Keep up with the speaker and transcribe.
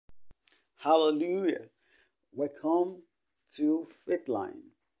Hallelujah. Welcome to Faithline.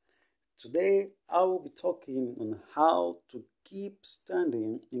 Today I will be talking on how to keep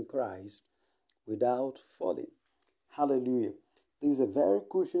standing in Christ without falling. Hallelujah. This is a very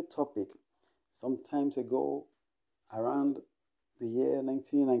crucial topic. Some times ago, around the year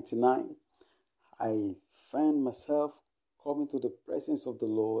 1999, I found myself coming to the presence of the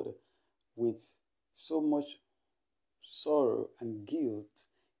Lord with so much sorrow and guilt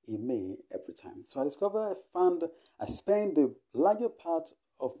in me every time. So I discovered I spent the larger part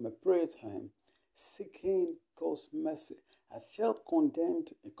of my prayer time seeking God's mercy. I felt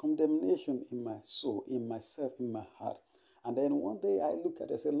condemnation in my soul, in myself, in my heart. And then one day I looked at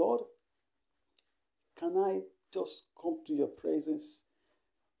it and said, Lord, can I just come to your presence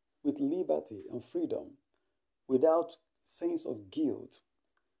with liberty and freedom without sense of guilt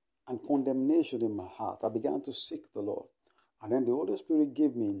and condemnation in my heart? I began to seek the Lord. And then the Holy Spirit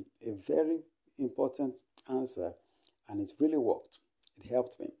gave me a very important answer, and it really worked. It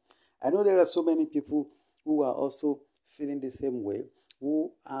helped me. I know there are so many people who are also feeling the same way,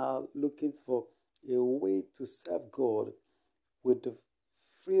 who are looking for a way to serve God with the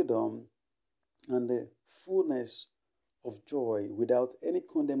freedom and the fullness of joy without any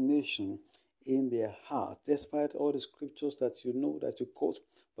condemnation in their heart, despite all the scriptures that you know that you quote,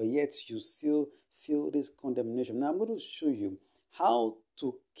 but yet you still feel this condemnation. Now I'm going to show you how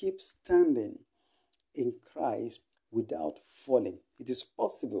to keep standing in Christ without falling. It is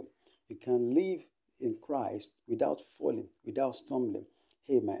possible. You can live in Christ without falling, without stumbling.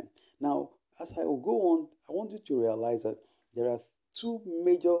 Amen. Now, as I will go on, I want you to realize that there are two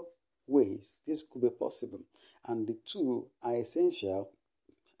major ways this could be possible, and the two are essential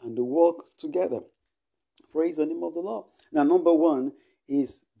and they work together. Praise the name of the Lord. Now, number one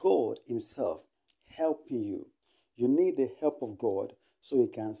is God Himself helping you. You need the help of God so you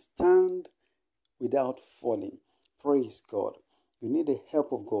can stand without falling. Praise God. You need the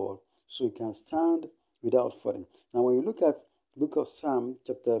help of God so you can stand without falling. Now, when you look at the book of Psalm,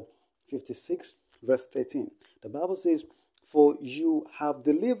 chapter 56, verse 13, the Bible says, "For you have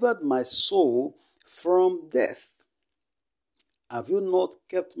delivered my soul from death. Have you not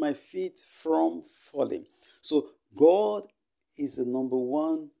kept my feet from falling?" So God is the number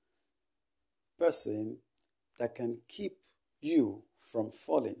one person that can keep you from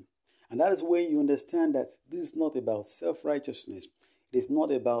falling. And that is when you understand that this is not about self-righteousness. It is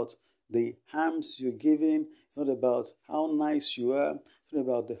not about the alms you're giving. It's not about how nice you are. It's not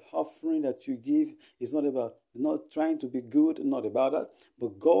about the offering that you give. It's not about not trying to be good, not about that.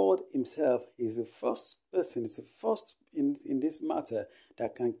 But God Himself is the first person, is the first in this matter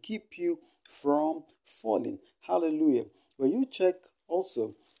that can keep you from falling. Hallelujah. When you check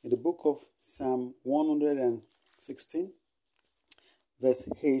also in the book of Psalm 116, verse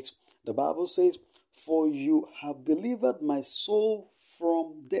 8, the Bible says, "For you have delivered my soul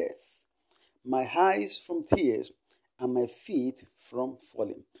from death, my eyes from tears, and my feet from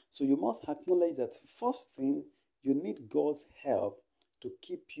falling." So you must acknowledge that first thing, you need God's help to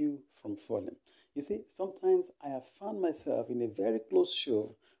keep you from falling. You see, sometimes I have found myself in a very close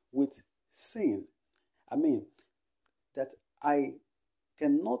shove with sin. That I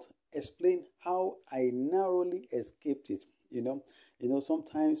cannot explain how I narrowly escaped it.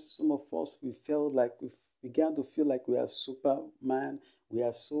 Sometimes some of us we felt like we began to feel like we are Superman. We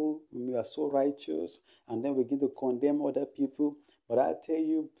are so righteous, and then we begin to condemn other people. But I tell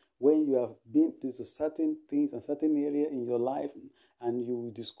you, when you have been to certain things and certain area in your life, and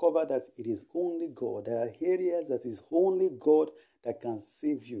you discover that it is only God, there are areas that is only God that can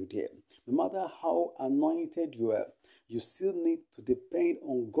save you there. No matter how anointed you are, you still need to depend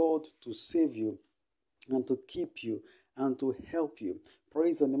on God to save you and to keep you and to help you.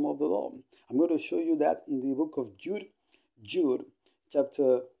 Praise the name of the Lord. I'm going to show you that in the book of Jude,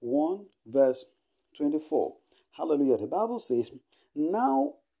 chapter 1, verse 24. Hallelujah. The Bible says,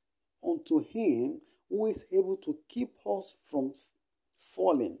 "Now unto Him who is able to keep us from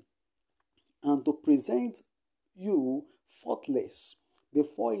falling and to present you faultless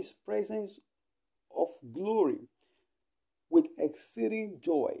before His presence of glory with exceeding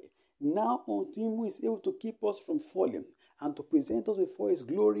joy. Now unto Him who is able to keep us from falling and to present us before His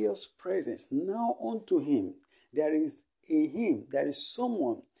glorious presence." Now unto Him, there is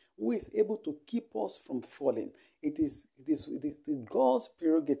someone who is able to keep us from falling. It is God's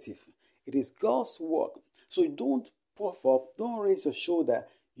prerogative. It is God's work. So don't puff up, don't raise your shoulder.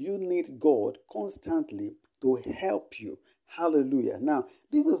 You need God constantly to help you. Hallelujah. Now,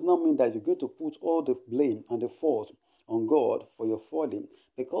 this does not mean that you're going to put all the blame and the fault on God for your falling,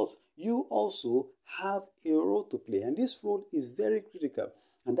 because you also have a role to play, and this role is very critical.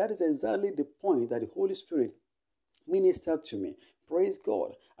 And that is exactly the point that the Holy Spirit ministered to me. Praise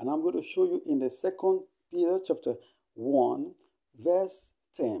God. And I'm going to show you in the 2 Peter chapter 1, verse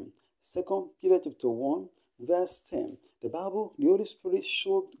 10. 2 Peter chapter 1, verse 10. The Holy Spirit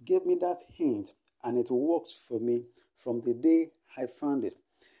gave me that hint, and it worked for me from the day I found it.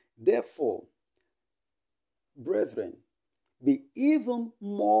 Therefore, brethren, be even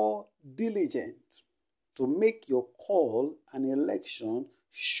more diligent to make your call and election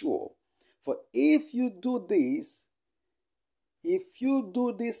sure. For if you do these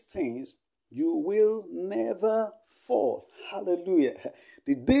things, you will never fall. Hallelujah.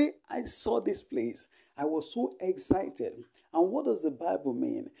 The day I saw this place, I was so excited. And what does the Bible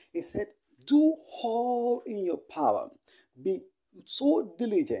mean? It said, do all in your power. Be so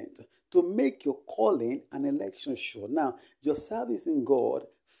diligent to make your calling and election sure. Now, your service in God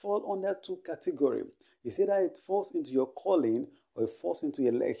fall under two categories. It's either it falls into your calling or it falls into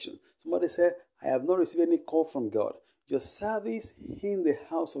election. Somebody said, I have not received any call from God. Your service in the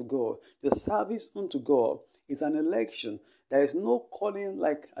house of God, your service unto God is an election. There is no calling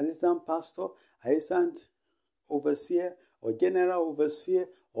like assistant pastor, assistant overseer, or general overseer,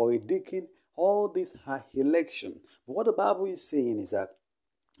 or a deacon. All these are election. But what the Bible is saying is that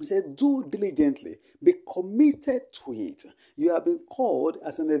he said, do diligently, be committed to it. You have been called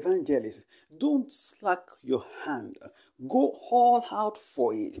as an evangelist. Don't slack your hand. Go all out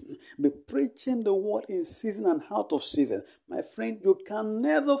for it. Be preaching the word in season and out of season. My friend, you can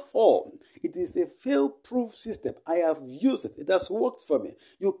never fall. It is a fail-proof system. I have used it. It has worked for me.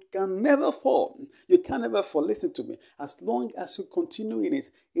 You can never fall. You can never fall. Listen to me. As long as you continue in it,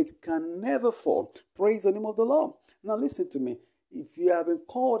 it can never fall. Praise the name of the Lord. Now listen to me. If you have been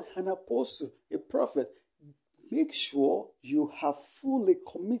called an apostle, a prophet, make sure you have fully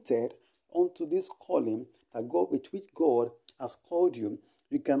committed unto this calling that with which God has called you.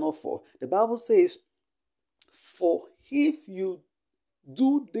 You cannot fall. The Bible says, for if you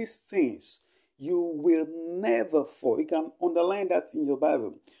do these things, you will never fall. You can underline that in your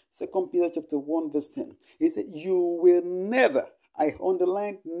Bible. 2 Peter chapter 1, verse 10. It says, you will never. I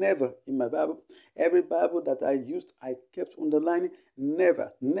underlined never in my Bible. Every Bible that I used, I kept underlining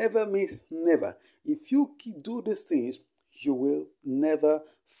never. Never means never. If you do these things, you will never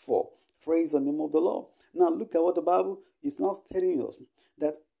fall. Praise the name of the Lord. Now look at what the Bible is now telling us.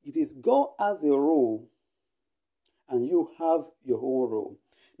 That it is God has a role and you have your own role.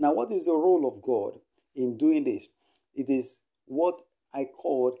 Now what is the role of God in doing this? It is what I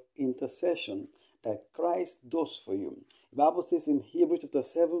call intercession that Christ does for you. The Bible says in Hebrews chapter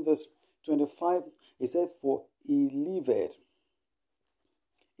 7 verse 25, it said, for he liveth,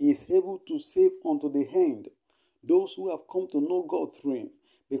 he is able to save unto the end those who have come to know God through him,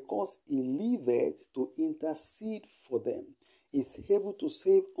 because he liveth to intercede for them. He is able to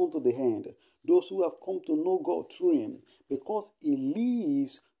save unto the end those who have come to know God through him, because he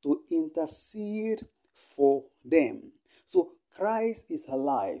lives to intercede for them. So Christ is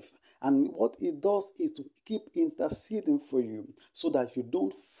alive, and what he does is to keep interceding for you so that you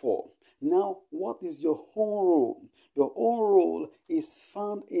don't fall. Now, what is your own role? Your own role is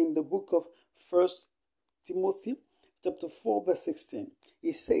found in the book of 1 Timothy chapter 4 verse 16.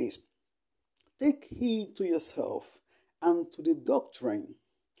 It says, take heed to yourself and to the doctrine.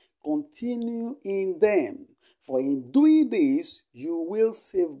 Continue in them, for in doing this, you will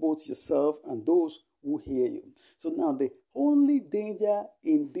save both yourself and those who hear you. So now the only danger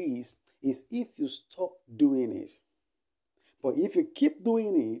in this is if you stop doing it. But if you keep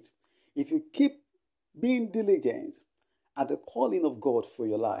doing it, if you keep being diligent at the calling of God for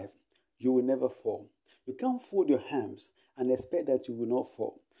your life, you will never fall. You can't fold your hands and expect that you will not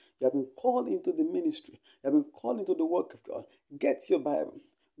fall. You have been called into the ministry. You have been called into the work of God. Get your Bible.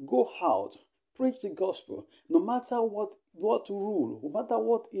 Go out. Preach the gospel. No matter what rule, no matter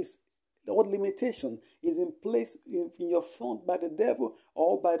what limitation is in place in your front by the devil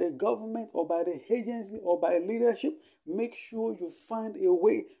or by the government or by the agency or by leadership, make sure you find a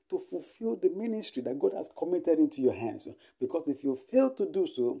way to fulfill the ministry that God has committed into your hands. Because if you fail to do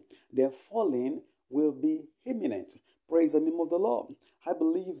so, then falling will be imminent. Praise the name of the Lord. I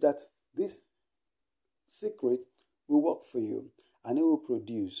believe that this secret will work for you and it will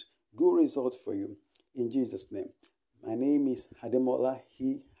produce good results for you in Jesus' name. My name is Ademola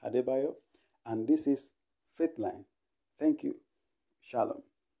Adebayo, and this is Faithline. Thank you. Shalom.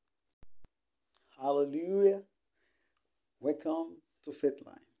 Hallelujah. Welcome to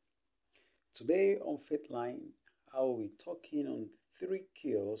Faithline. Today on Faithline, I will be talking on 3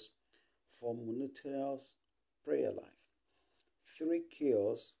 cures for monotonous prayer life. 3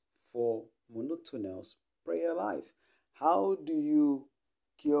 cures for monotonous prayer life. How do you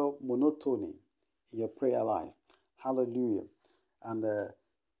cure monotony in your prayer life. Hallelujah. And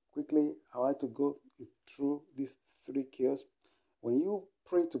quickly, I like to go through these 3 cures. When you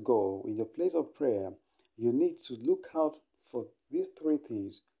pray to God in your place of prayer, you need to look out for these 3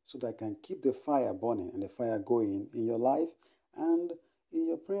 things so that I can keep the fire burning and the fire going in your life and in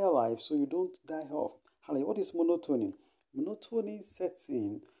your prayer life so you don't die off. Hallelujah. What is monotony? Monotony sets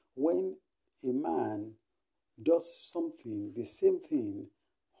in when a man does something, the same thing,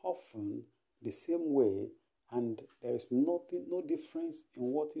 often the same way, and there is no difference in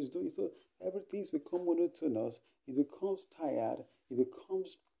what he's doing. So everything's become monotonous, it becomes tired, it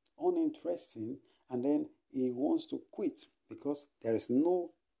becomes uninteresting, and then he wants to quit because there is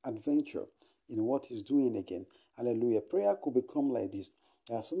no adventure in what he's doing again. Hallelujah. Prayer could become like this.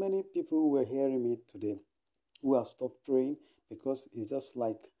 There are so many people who are hearing me today who have stopped praying because it's just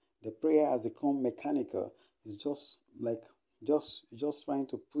like the prayer has become mechanical. It's just like just trying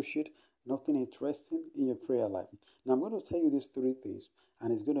to push it, nothing interesting in your prayer life. Now I'm going to tell you these 3 things,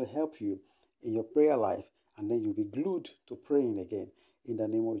 and it's going to help you in your prayer life, and then you'll be glued to praying again in the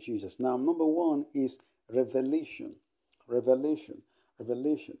name of Jesus. Now, number 1 is revelation. Revelation.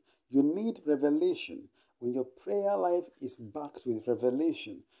 You need revelation. When your prayer life is backed with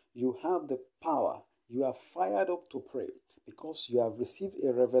revelation, you have the power. You are fired up to pray because you have received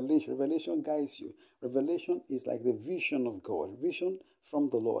a revelation. Revelation guides you. Revelation is like the vision of God, vision from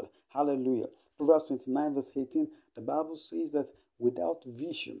the Lord. Hallelujah. Proverbs 29 verse 18, the Bible says that without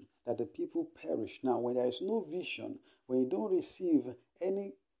vision, that the people perish. Now, when there is no vision, when you don't receive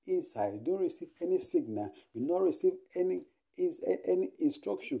any insight, you don't receive any signal, you don't receive any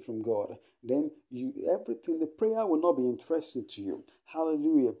instruction from God, then everything, the prayer will not be interesting to you.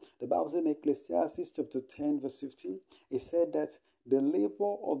 Hallelujah. The Bible says in Ecclesiastes chapter 10 verse 15, it said that the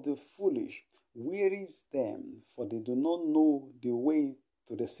labor of the foolish wearies them, for they do not know the way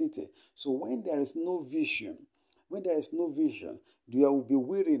to the city. So when there is no vision, there will be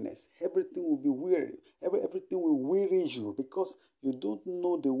weariness. Everything will be weary. Everything will weary you because you don't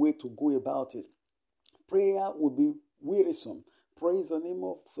know the way to go about it. Prayer will be wearisome. Praise the name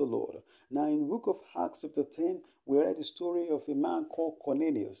of the Lord. Now, in the book of Acts chapter 10, we read the story of a man called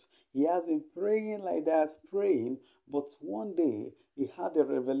Cornelius. He has been praying like that, but one day he had a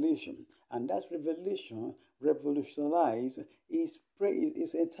revelation, and that revelation revolutionized his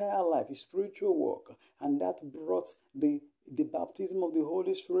entire life, his spiritual work, and that brought the baptism of the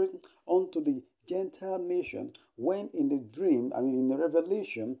Holy Spirit onto the Gentile nation. When in the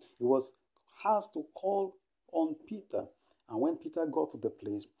revelation, he was asked to call on Peter. And when Peter got to the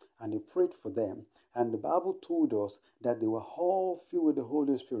place and he prayed for them, and the Bible told us that they were all filled with the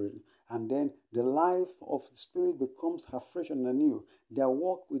Holy Spirit, and then the life of the Spirit becomes afresh and anew. Their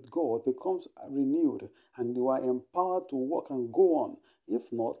walk with God becomes renewed, and they were empowered to walk and go on.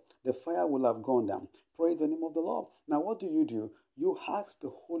 If not, the fire will have gone down. Praise the name of the Lord. Now, what do? You ask the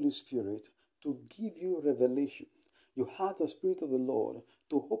Holy Spirit to give you revelation. You ask the Spirit of the Lord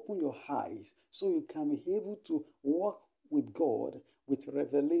to open your eyes so you can be able to walk with God with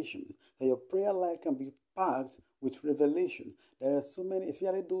revelation, that your prayer life can be packed with revelation. There are so many,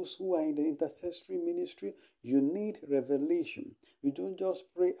 especially those who are in the intercessory ministry, you need revelation. You don't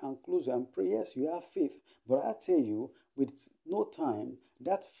just pray and close and pray. Yes, you have faith, but I tell you, with no time,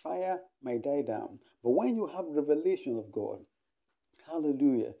 that fire might die down. But when you have revelation of God,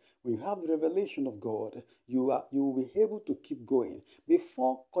 hallelujah, when you have the revelation of God, you will be able to keep going.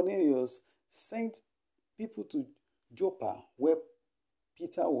 Before Cornelius sent people to Joppa, where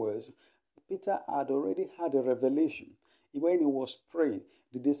Peter was, Peter had already had a revelation. When he was praying,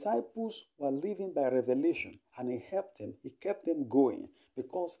 the disciples were living by revelation, and he helped them. He kept them going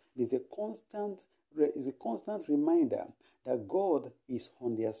because there's a constant reminder that God is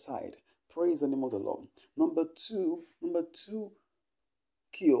on their side. Praise the name of the Lord. Number two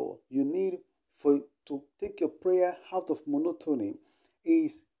cure you need to take your prayer out of monotony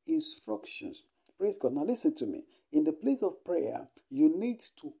is instructions. Praise God. Now listen to me. In the place of prayer, you need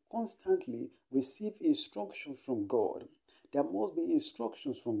to constantly receive instructions from God. There must be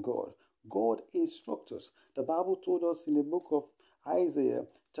instructions from God. God instructs us. The Bible told us in the book of Isaiah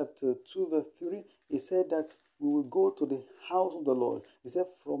chapter 2 verse 3, it said that we will go to the house of the Lord. He said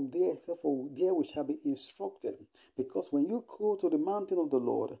from there, we shall be instructed. Because when you go to the mountain of the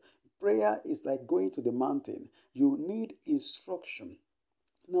Lord, prayer is like going to the mountain. You need instruction.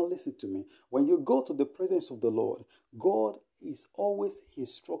 Now listen to me. When you go to the presence of the Lord, God is always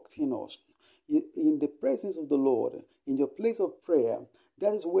instructing us. In the presence of the Lord, in your place of prayer,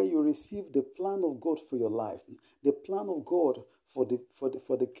 that is where you receive the plan of God for your life. The plan of God for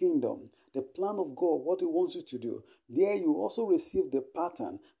the kingdom, the plan of God, what He wants you to do. There you also receive the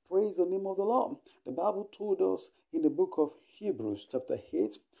pattern. Praise the name of the Lord. The Bible told us in the book of Hebrews, chapter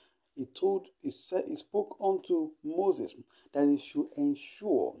 8, He spoke unto Moses that he should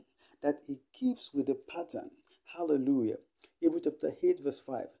ensure that he keeps with the pattern. Hallelujah. Hebrews chapter 8, verse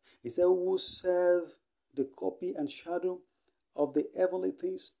 5. He said, "Who will serve the copy and shadow of the heavenly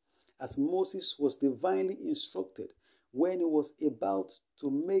things, as Moses was divinely instructed when he was about to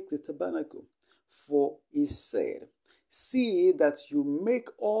make the tabernacle. For he said, see that you make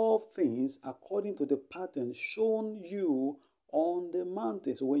all things according to the pattern shown you on the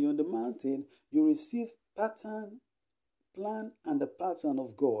mountain." So when you're on the mountain, you receive pattern, plan, and the pattern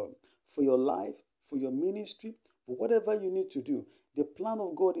of God for your life, for your ministry, for whatever you need to do. The plan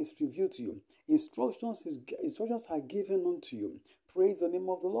of God is revealed to you. Instructions are given unto you. Praise the name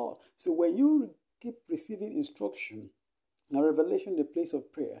of the Lord. So when you keep receiving instruction and revelation in the place of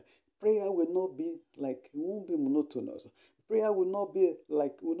prayer, prayer will not be like, it won't be monotonous. Prayer will not be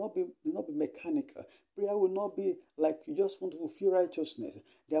mechanical. Prayer will not be like you just want to fulfill righteousness.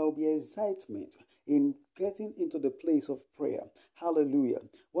 There will be excitement in getting into the place of prayer. Hallelujah.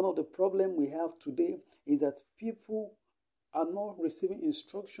 One of the problems we have today is that people are not receiving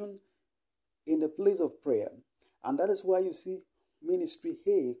instruction in the place of prayer. And that is why you see ministry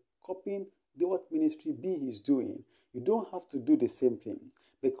A copying what ministry B is doing. You don't have to do the same thing,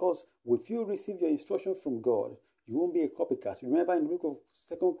 because if you receive your instruction from God, you won't be a copycat. Remember in the book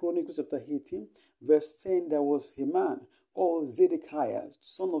of 2 Chronicles chapter 18, verse 10, there was a man called Zedekiah,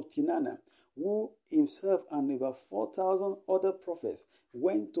 son of Chinana, who himself and about 4,000 other prophets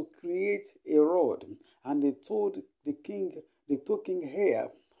went to create a rod, and they told King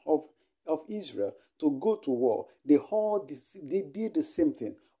Ahab of Israel to go to war. They did the same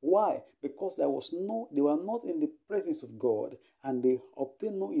thing. Why? Because they were not in the presence of God, and they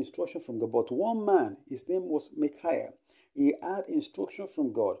obtained no instruction from God. But one man, his name was Micaiah. He had instruction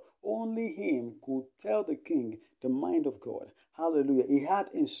from God. Only him could tell the king the mind of God. Hallelujah. He had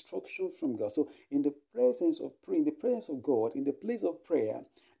instruction from God. So in the presence of God, in the place of prayer,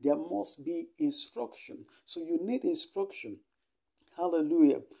 there must be instruction. So you need instruction.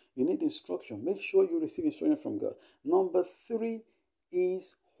 Hallelujah. You need instruction. Make sure you receive instruction from God. Number 3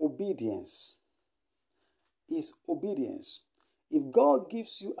 is obedience. Obedience. If God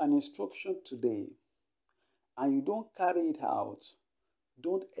gives you an instruction today and you don't carry it out,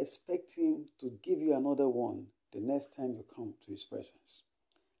 don't expect Him to give you another one the next time you come to His presence.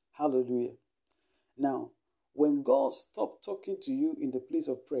 Hallelujah. Now, when God stops talking to you in the place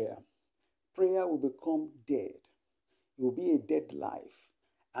of prayer, prayer will become dead. It will be a dead life,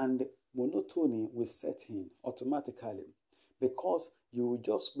 and monotony will set in automatically, because you will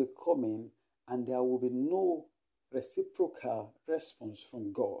just be coming and there will be no reciprocal response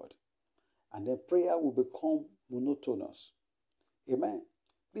from God, and then prayer will become monotonous. Amen.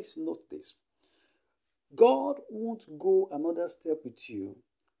 Please note this. God won't go another step with you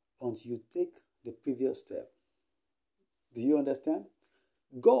until you take the previous step. Do you understand?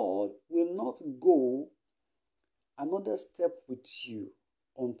 God will not go another step with you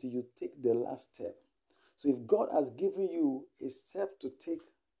until you take the last step. So if God has given you a step to take,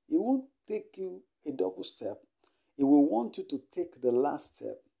 He won't take you a double step. He will want you to take the last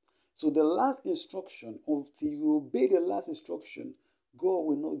step. So the last instruction, until you obey the last instruction, God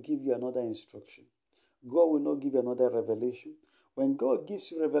will not give you another instruction. God will not give you another revelation. When God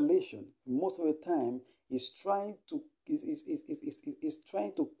gives you revelation, most of the time, He's trying to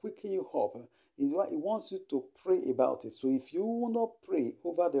quicken you up. He wants you to pray about it. So if you will not pray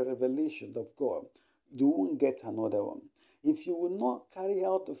over the revelation of God, you won't get another one. If you will not carry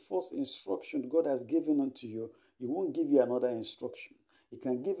out the first instruction God has given unto you, He won't give you another instruction. He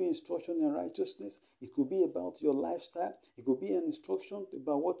can give you instruction in righteousness. It could be about your lifestyle. It could be an instruction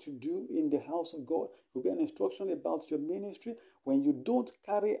about what you do in the house of God. It could be an instruction about your ministry. When you don't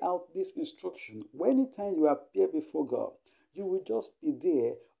carry out this instruction, anytime you appear before God, you will just be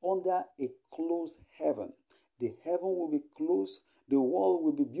there under a closed heaven. The heaven will be closed. The wall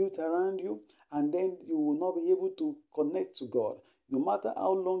will be built around you, and then you will not be able to connect to God. No matter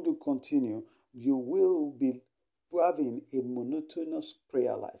how long you continue, you will be having a monotonous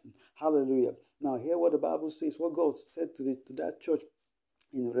prayer life. Hallelujah. Now hear what the Bible says, what God said to that church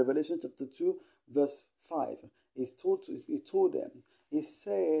in Revelation chapter 2, verse 5. He told them, He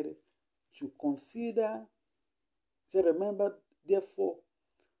said, to consider, he said, remember therefore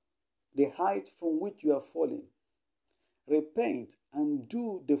the height from which you are falling. Repent and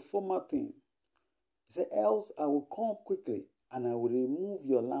do the former thing. He said, else I will come quickly and I will remove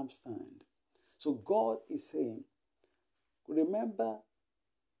your lampstand. So God is saying, Remember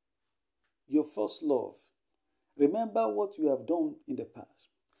your first love. Remember what you have done in the past.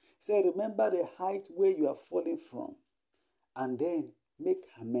 Say, remember the height where you have fallen from, and then make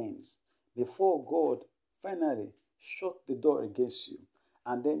amends before God finally shut the door against you,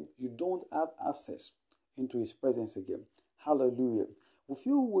 and then you don't have access into His presence again. Hallelujah. If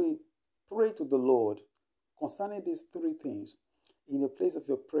you will pray to the Lord concerning these three things in the place of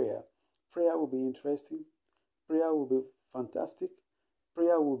your prayer, prayer will be interesting, prayer will be fantastic,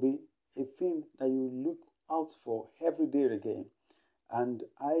 prayer will be a thing that you look out for every day again. And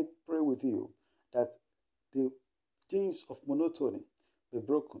I pray with you that the chains of monotony be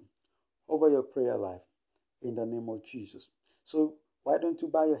broken over your prayer life in the name of Jesus. So why don't you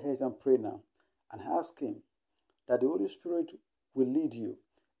bow your heads and pray now and ask Him that the Holy Spirit will lead you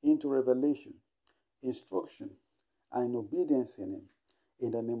into revelation, instruction, and obedience in Him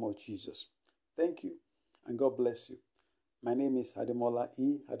in the name of Jesus. Thank you and God bless you. My name is Ademola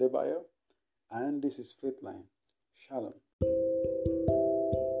E. Adebayo, and this is Faithline. Shalom.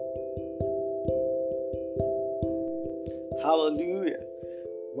 Hallelujah.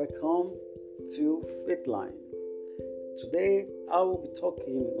 Welcome to Faithline. Today I will be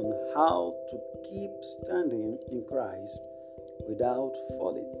talking on how to keep standing in Christ without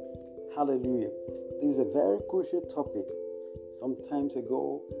falling. Hallelujah. This is a very crucial topic. Some time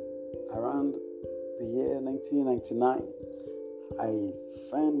ago, around the year 1999, I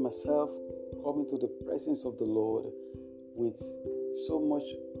find myself coming to the presence of the Lord with so much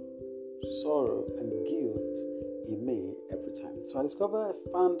sorrow and guilt in me every time. So I discovered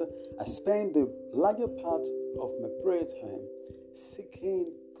I spend the larger part of my prayer time seeking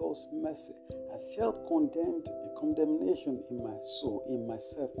God's mercy. I felt condemnation in my soul, in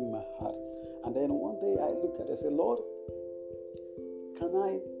myself, in my heart. And then one day I look at it and say, Lord, can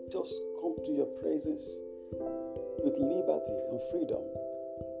I just come to your presence with liberty and freedom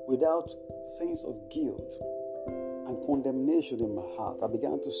without sense of guilt and condemnation in my heart? I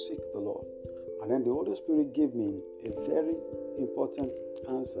began to seek the Lord. And then the Holy Spirit gave me a very important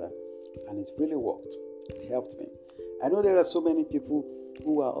answer, and it really worked. It helped me. I know there are so many people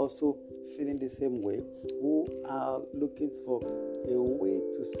who are also feeling the same way, who are looking for a way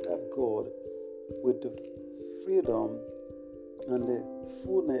to serve God with the freedom and the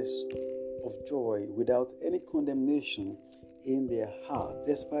fullness of joy without any condemnation in their heart,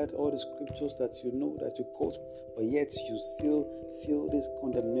 despite all the scriptures that you know that you quote, but yet you still feel this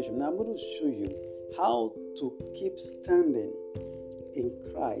condemnation. Now I'm going to show you how to keep standing in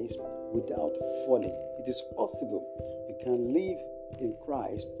Christ without falling. It is possible. You can live in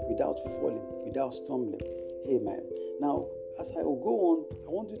Christ without falling, without stumbling. Amen. Now, as I will go on,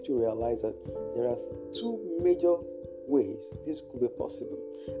 I want you to realize that there are two major ways this could be possible,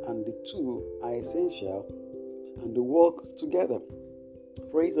 and the two are essential and they work together.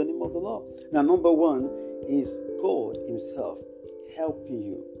 Praise the name of the Lord. Now, number one is God Himself helping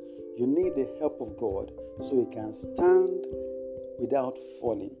you. You need the help of God so you can stand without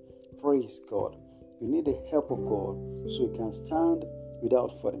falling. Praise God. You need the help of God so you can stand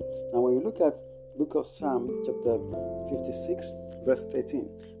without falling. Now, when you look at the book of Psalm chapter 56, verse 13,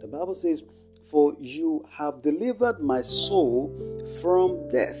 the Bible says, "For you have delivered my soul from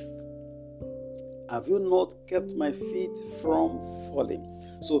death. Have you not kept my feet from falling?"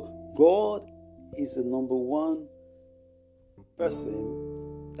 So God is the number one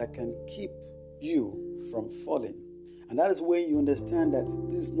person that can keep you from falling. And that is when you understand that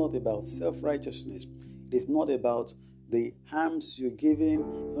this is not about self-righteousness. It is not about the harms you're giving.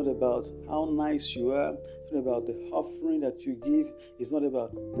 It's not about how nice you are. It's not about the offering that you give. It's not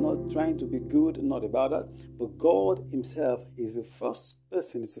about not trying to be good, not about that. But God Himself is the first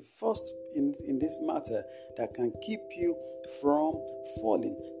person, is the first in this matter that can keep you from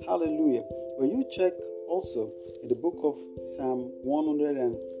falling. Hallelujah. When you check also in the book of Psalm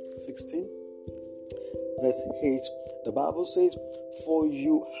 116, verse 8, the Bible says, "For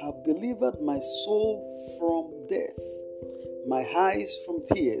you have delivered my soul from death, my eyes from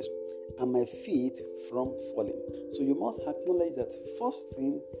tears, and my feet from falling." So you must acknowledge that first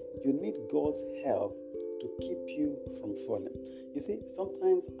thing, you need God's help to keep you from falling. You see,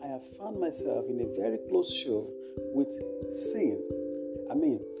 sometimes I have found myself in a very close shove with sin.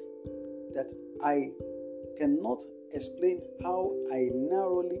 That I cannot explain how I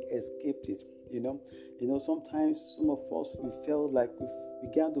narrowly escaped it. Sometimes some of us, we felt like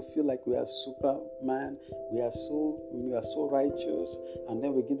began to feel like we are Superman, we are so righteous, and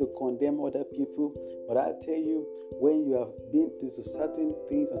then we begin to condemn other people. But I tell you, when you have been to certain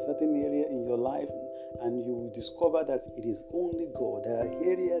things and certain area in your life, and you discover that it is only God, there are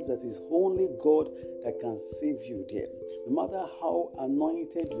areas that is only God that can save you there. No matter how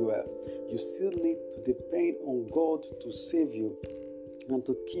anointed you are, you still need to depend on God to save you and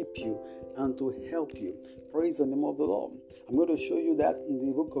to keep you and to help you. Praise the name of the Lord. I'm going to show you that in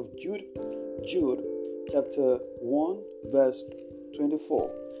the book of Jude chapter 1 verse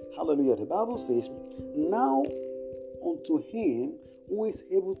 24. Hallelujah. The Bible says, now unto him who is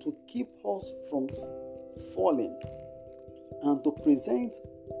able to keep us from falling and to present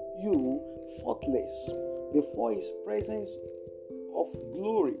you faultless before his presence of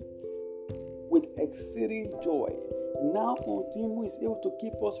glory with exceeding joy. Now unto him who is able to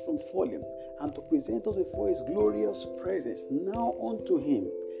keep us from falling and to present us before his glorious presence. Now unto him,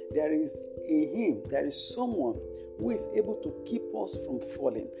 there is someone who is able to keep us from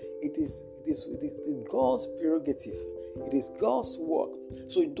falling. It is God's prerogative. It is God's work.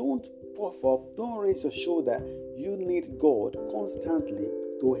 So don't puff up, don't raise your shoulder. You need God constantly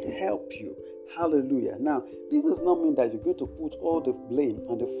to help you. Hallelujah. Now, this does not mean that you're going to put all the blame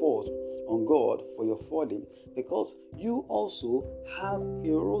and the fault on God for your falling, because you also have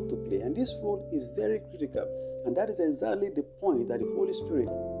a role to play, and this role is very critical, and that is exactly the point that the Holy Spirit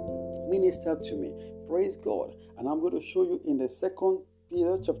ministered to me. Praise God. And I'm going to show you in the 2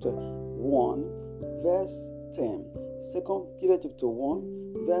 Peter chapter 1 verse 10. 2 Peter chapter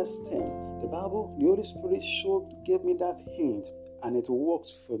 1 verse 10. The Holy Spirit gave me that hint, and it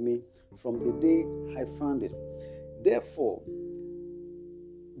worked for me from the day I found it. Therefore,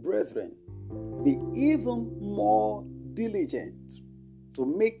 brethren, be even more diligent to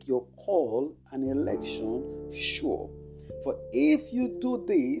make your call and election sure. For if you do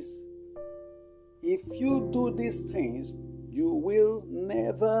these things, you will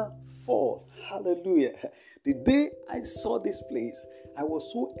never fall. Hallelujah. The day I saw this place, I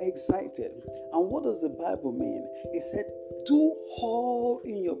was so excited. And what does the Bible mean? It said, do all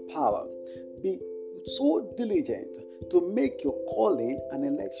in your power. Be so diligent to make your calling and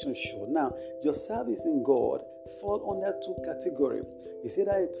election sure. Now, your service in God fall under two categories. It's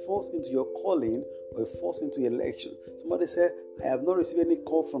either it falls into your calling or it falls into election. Somebody said, I have not received any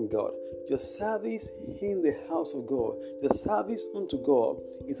call from God. Your service in the house of God, your service unto God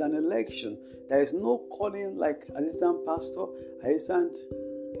is an election. There is no calling like assistant pastor, assistant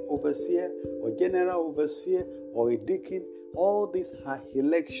overseer, or general overseer, or a deacon. All these are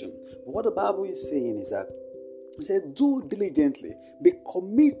election. But what the Bible is saying is that it said, do diligently, be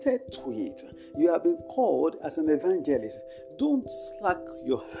committed to it. You have been called as an evangelist. Don't slack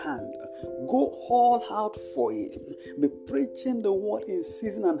your hand. Go all out for it. Be preaching the word in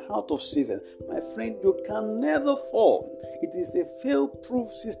season and out of season. My friend, you can never fall. It is a fail-proof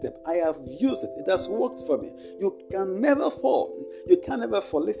system. I have used it. It has worked for me. You can never fall. You can never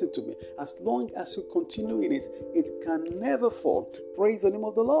fall. Listen to me. As long as you continue in it, it can never fall. Praise the name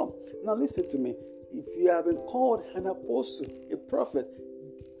of the Lord. Now listen to me. If you have been called an apostle, a prophet,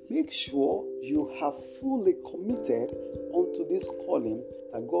 make sure you have fully committed unto this calling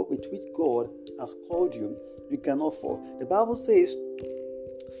that God, with which God has called you. You cannot fall. The Bible says,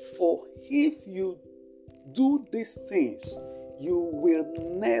 for if you do these things, you will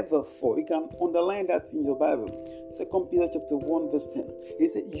never fall. You can underline that in your Bible. 2 Peter chapter 1 verse 10. He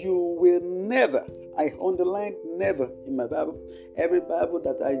said, you will never. I underlined never in my Bible. Every Bible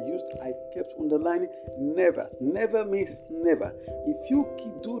that I used, I kept underlining never. Never means never. If you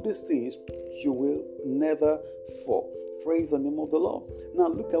do these things, you will never fall. Praise the name of the Lord. Now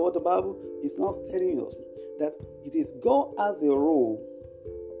look at what the Bible is now telling us. That it is God has a role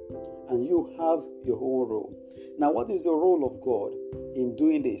and you have your own role. Now what is the role of God in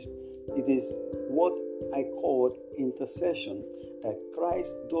doing this? It is what I call intercession that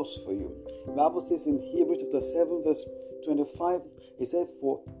Christ does for you. The Bible says in Hebrews chapter 7 verse 25, it said,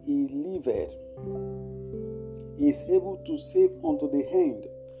 for he liveth, he is able to save unto the end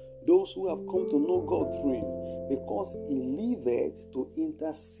those who have come to know God through him, because he liveth to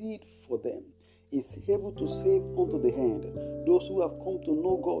intercede for them. He is able to save unto the end those who have come to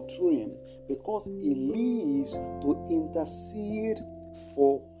know God through him, because he lives to intercede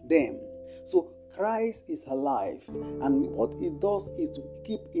for them. So Christ is alive, and what he does is to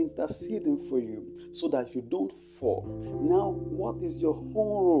keep interceding for you so that you don't fall. Now, what is your own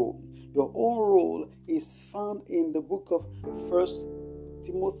role? Your own role is found in the book of 1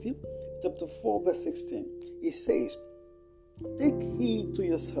 Timothy chapter 4 verse 16. It says, take heed to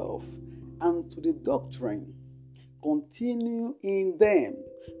yourself and to the doctrine. continue in them.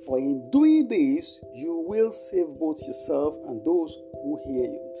 For in doing this, you will save both yourself and those who hear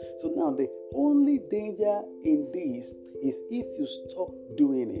you. So now the only danger in this is if you stop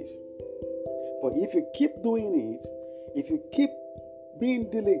doing it. But if you keep doing it, if you keep being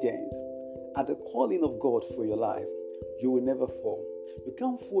diligent at the calling of God for your life, you will never fall. You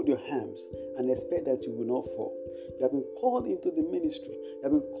can't fold your hands and expect that you will not fall. You have been called into the ministry. You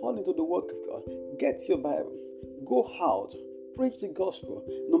have been called into the work of God. Get your Bible. Go out. Preach the gospel.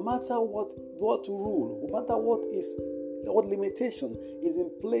 No matter what rule, no matter what limitation is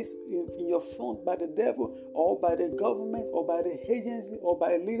in place in your front by the devil or by the government or by the agency or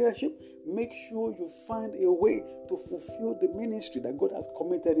by leadership, make sure you find a way to fulfill the ministry that God has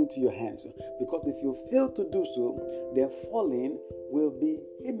committed into your hands. Because if you fail to do so, then falling will be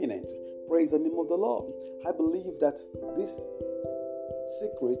imminent. Praise the name of the Lord. I believe that this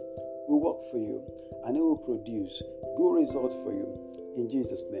secret will work for you and it will produce good results for you in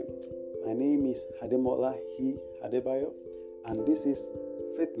Jesus' name. My name is Ademola Adebayo, and this is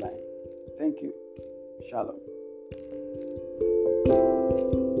Faithline. Thank you. Shalom.